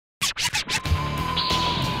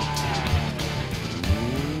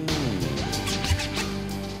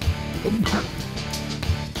Hi,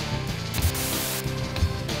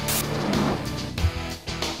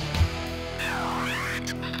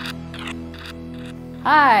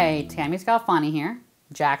 Tammy Scalfani here,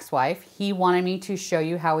 Jack's wife. He wanted me to show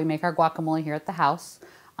you how we make our guacamole here at the house.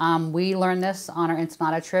 We learned this on our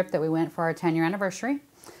Ensenada trip that we went for our 10-year anniversary.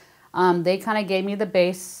 They kind of gave me the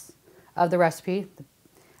base of the recipe,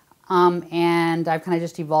 and I've kind of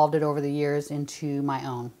just evolved it over the years into my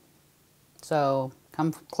own. So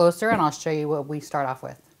come closer and I'll show you what we start off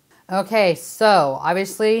with. Okay, so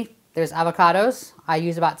obviously there's avocados. I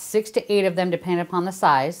use about 6 to 8 of them depending upon the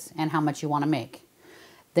size and how much you want to make.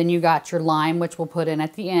 Then you got your lime, which we'll put in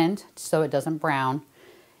at the end so it doesn't brown.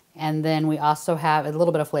 And then we also have a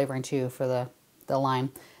little bit of flavoring too for the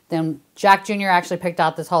lime. Then Jack Jr. actually picked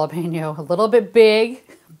out this jalapeno, a little bit big,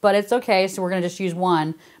 but it's okay. So we're gonna just use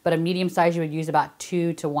one, but a medium size you would use about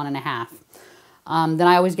 2 to 1.5. Then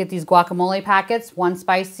I always get these guacamole packets, one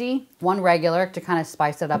spicy, one regular to kind of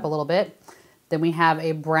spice it up a little bit. Then we have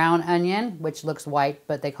a brown onion, which looks white,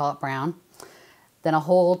 but they call it brown. Then a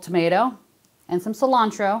whole tomato and some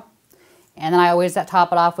cilantro. And then I always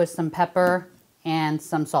top it off with some pepper and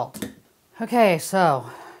some salt. Okay, so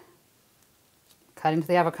cut into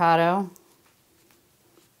the avocado,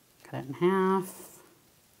 cut it in half,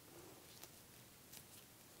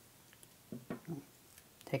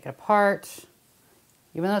 take it apart.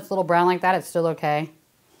 Even though it's a little brown like that, it's still okay.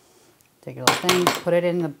 Take your little thing, put it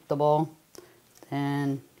in the bowl,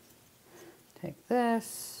 then take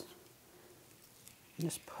this, and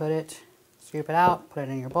just put it, scoop it out, put it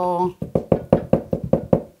in your bowl.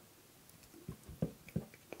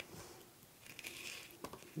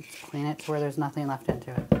 Just clean it to where there's nothing left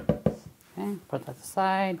into it. Okay, put that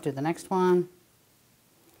aside, do the next one.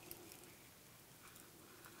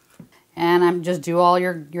 And I'm just do all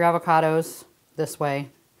your avocados this way.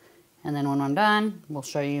 And then when I'm done, we'll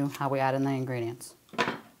show you how we add in the ingredients.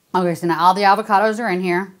 Okay, so now all the avocados are in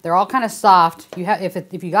here. They're all kind of soft. You have,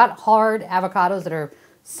 if you got hard avocados that are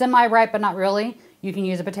semi-ripe but not really, you can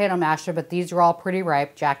use a potato masher, but these are all pretty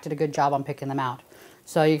ripe. Jack did a good job on picking them out.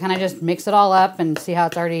 So you kind of just mix it all up and see how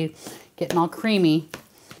it's already getting all creamy.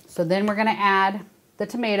 So then we're gonna add the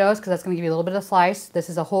tomatoes because that's gonna give you a little bit of slice. This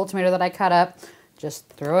is a whole tomato that I cut up. Just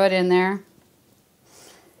throw it in there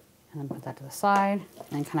and then put that to the side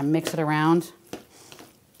and kind of mix it around.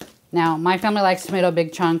 Now, my family likes tomato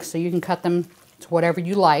big chunks, so you can cut them to whatever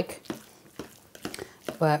you like,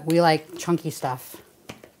 but we like chunky stuff.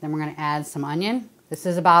 Then we're gonna add some onion. This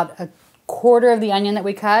is about 1/4 of the onion that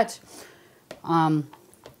we cut. You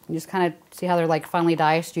just kind of see how they're like finely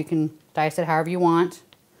diced. You can dice it however you want.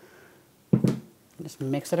 Just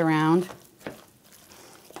mix it around.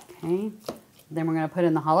 Okay. Then we're gonna put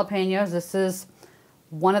in the jalapenos. This is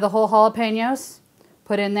one of the whole jalapenos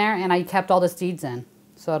put in there, and I kept all the seeds in.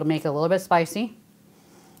 So it'll make it a little bit spicy.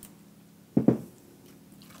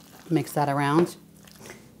 Mix that around.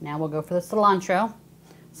 Now we'll go for the cilantro.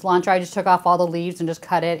 Cilantro, I just took off all the leaves and just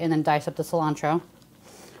cut it and then dice up the cilantro.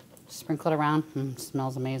 Sprinkle it around.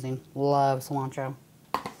 Smells amazing. Love cilantro.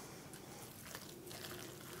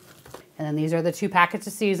 And then these are the 2 packets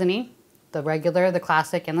of seasoning. The regular, the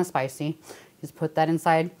classic, and the spicy. Just put that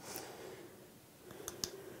inside.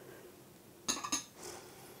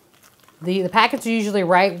 The packets are usually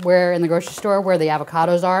right where in the grocery store where the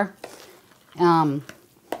avocados are.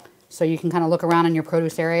 So you can kind of look around in your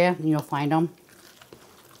produce area and you'll find them.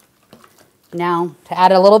 Now, to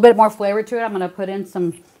add a little bit more flavor to it, I'm going to put in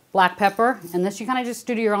some black pepper. And this you kind of just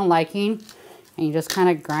do to your own liking. And you just kind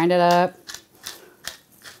of grind it up.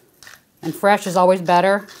 And fresh is always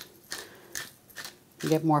better. You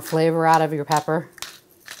get more flavor out of your pepper.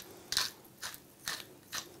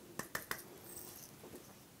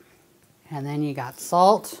 And then you got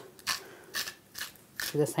salt.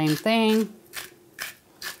 Do the same thing.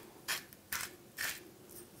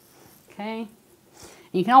 Okay. And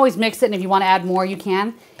you can always mix it, and if you want to add more, you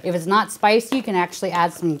can. If it's not spicy, you can actually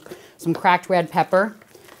add some cracked red pepper.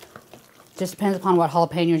 Just depends upon what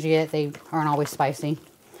jalapenos you get. They aren't always spicy.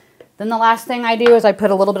 Then the last thing I do is I put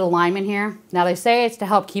a little bit of lime in here. Now they say it's to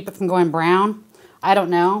help keep it from going brown. I don't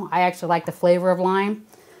know. I actually like the flavor of lime.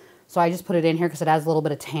 So I just put it in here because it adds a little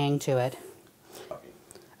bit of tang to it.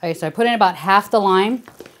 Okay, so I put in about half the lime,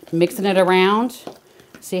 mixing it around.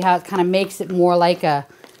 See how it kind of makes it more like a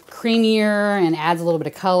creamier and adds a little bit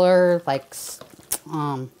of color, like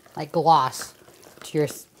gloss to your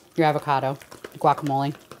avocado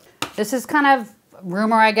guacamole. This is kind of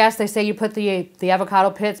rumor, I guess. They say you put the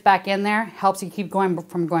avocado pits back in there, helps you keep going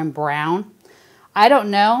from going brown. I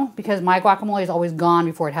don't know, because my guacamole is always gone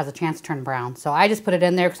before it has a chance to turn brown. So I just put it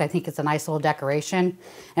in there because I think it's a nice little decoration.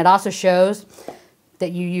 And it also shows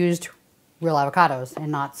that you used real avocados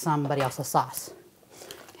and not somebody else's sauce.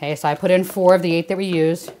 Okay, so I put in 4 of the 8 that we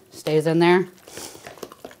used. Stays in there.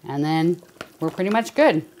 And then we're pretty much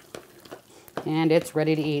good. And it's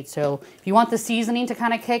ready to eat. So if you want the seasoning to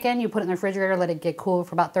kind of kick in, you put it in the refrigerator, let it get cool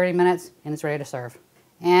for about 30 minutes, and it's ready to serve.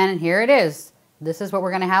 And here it is. This is what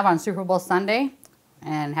we're gonna have on Super Bowl Sunday,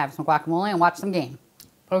 and have some guacamole and watch some game.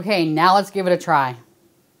 Okay, now let's give it a try.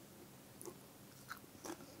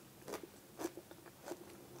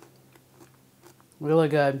 Really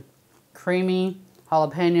good. Creamy,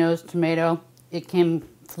 jalapenos, tomato. It came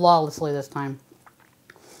flawlessly this time.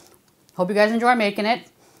 Hope you guys enjoy making it.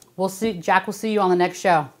 We'll see. Jack will see you on the next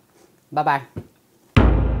show. Bye-bye.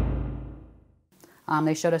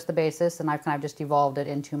 They showed us the basis, and I've kind of just evolved it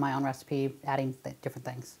into my own recipe, adding different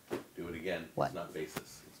things. Do it again. What? It's not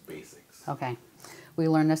basis. It's basics. Okay. We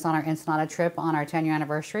learned this on our Ensenada trip on our 10-year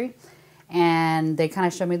anniversary, and they kind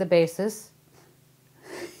of showed me the basis.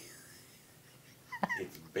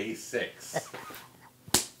 It's basics.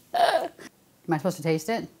 Am I supposed to taste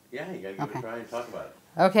it? Yeah, you gotta give it a try and talk about it.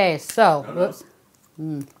 Okay, so, No. whoops.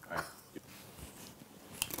 All right.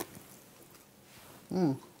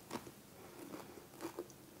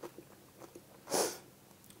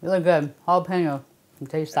 Really good. Jalapeno. You can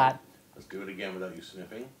taste that. Let's do it again without you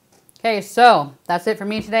sniffing. Okay, so that's it for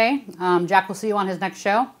me today. Jack will see you on his next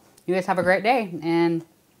show. You guys have a great day and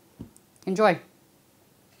enjoy.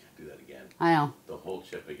 Do that again. I know. The whole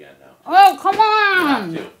chip again now. Oh, come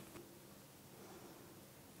on! You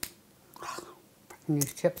have to.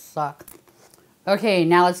 These chips suck. Okay,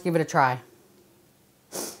 now let's give it a try.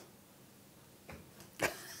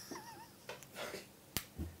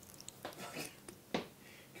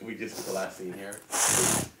 Can we just get the last scene here?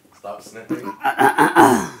 Stop sniffing.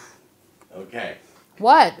 Okay.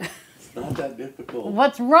 What? It's not that difficult.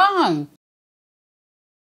 What's wrong?